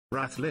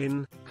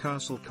Rathlinn,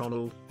 Castle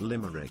Connell,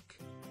 Limerick.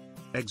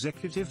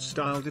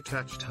 Executive-style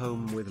detached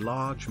home with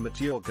large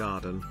mature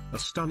garden, a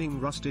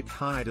stunning rustic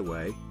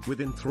hideaway,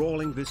 with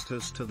enthralling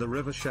vistas to the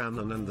River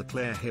Shannon and the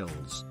Clare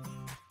Hills.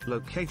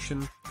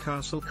 Location,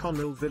 Castle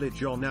Connell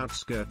village on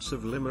outskirts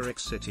of Limerick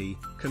City,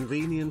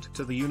 convenient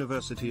to the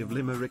University of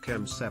Limerick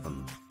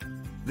M7.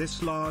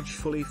 This large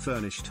fully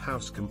furnished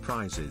house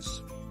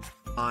comprises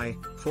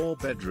 4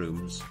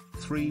 bedrooms,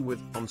 3 with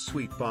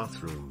ensuite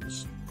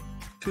bathrooms,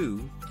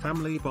 2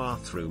 family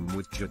bathroom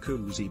with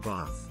jacuzzi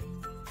bath,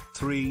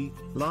 3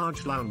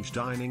 large lounge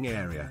dining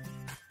area,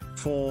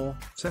 4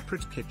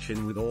 separate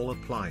kitchen with all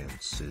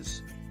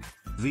appliances,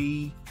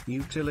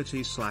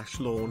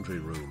 utility/laundry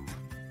room.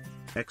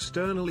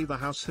 Externally the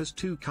house has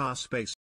 2 car spaces.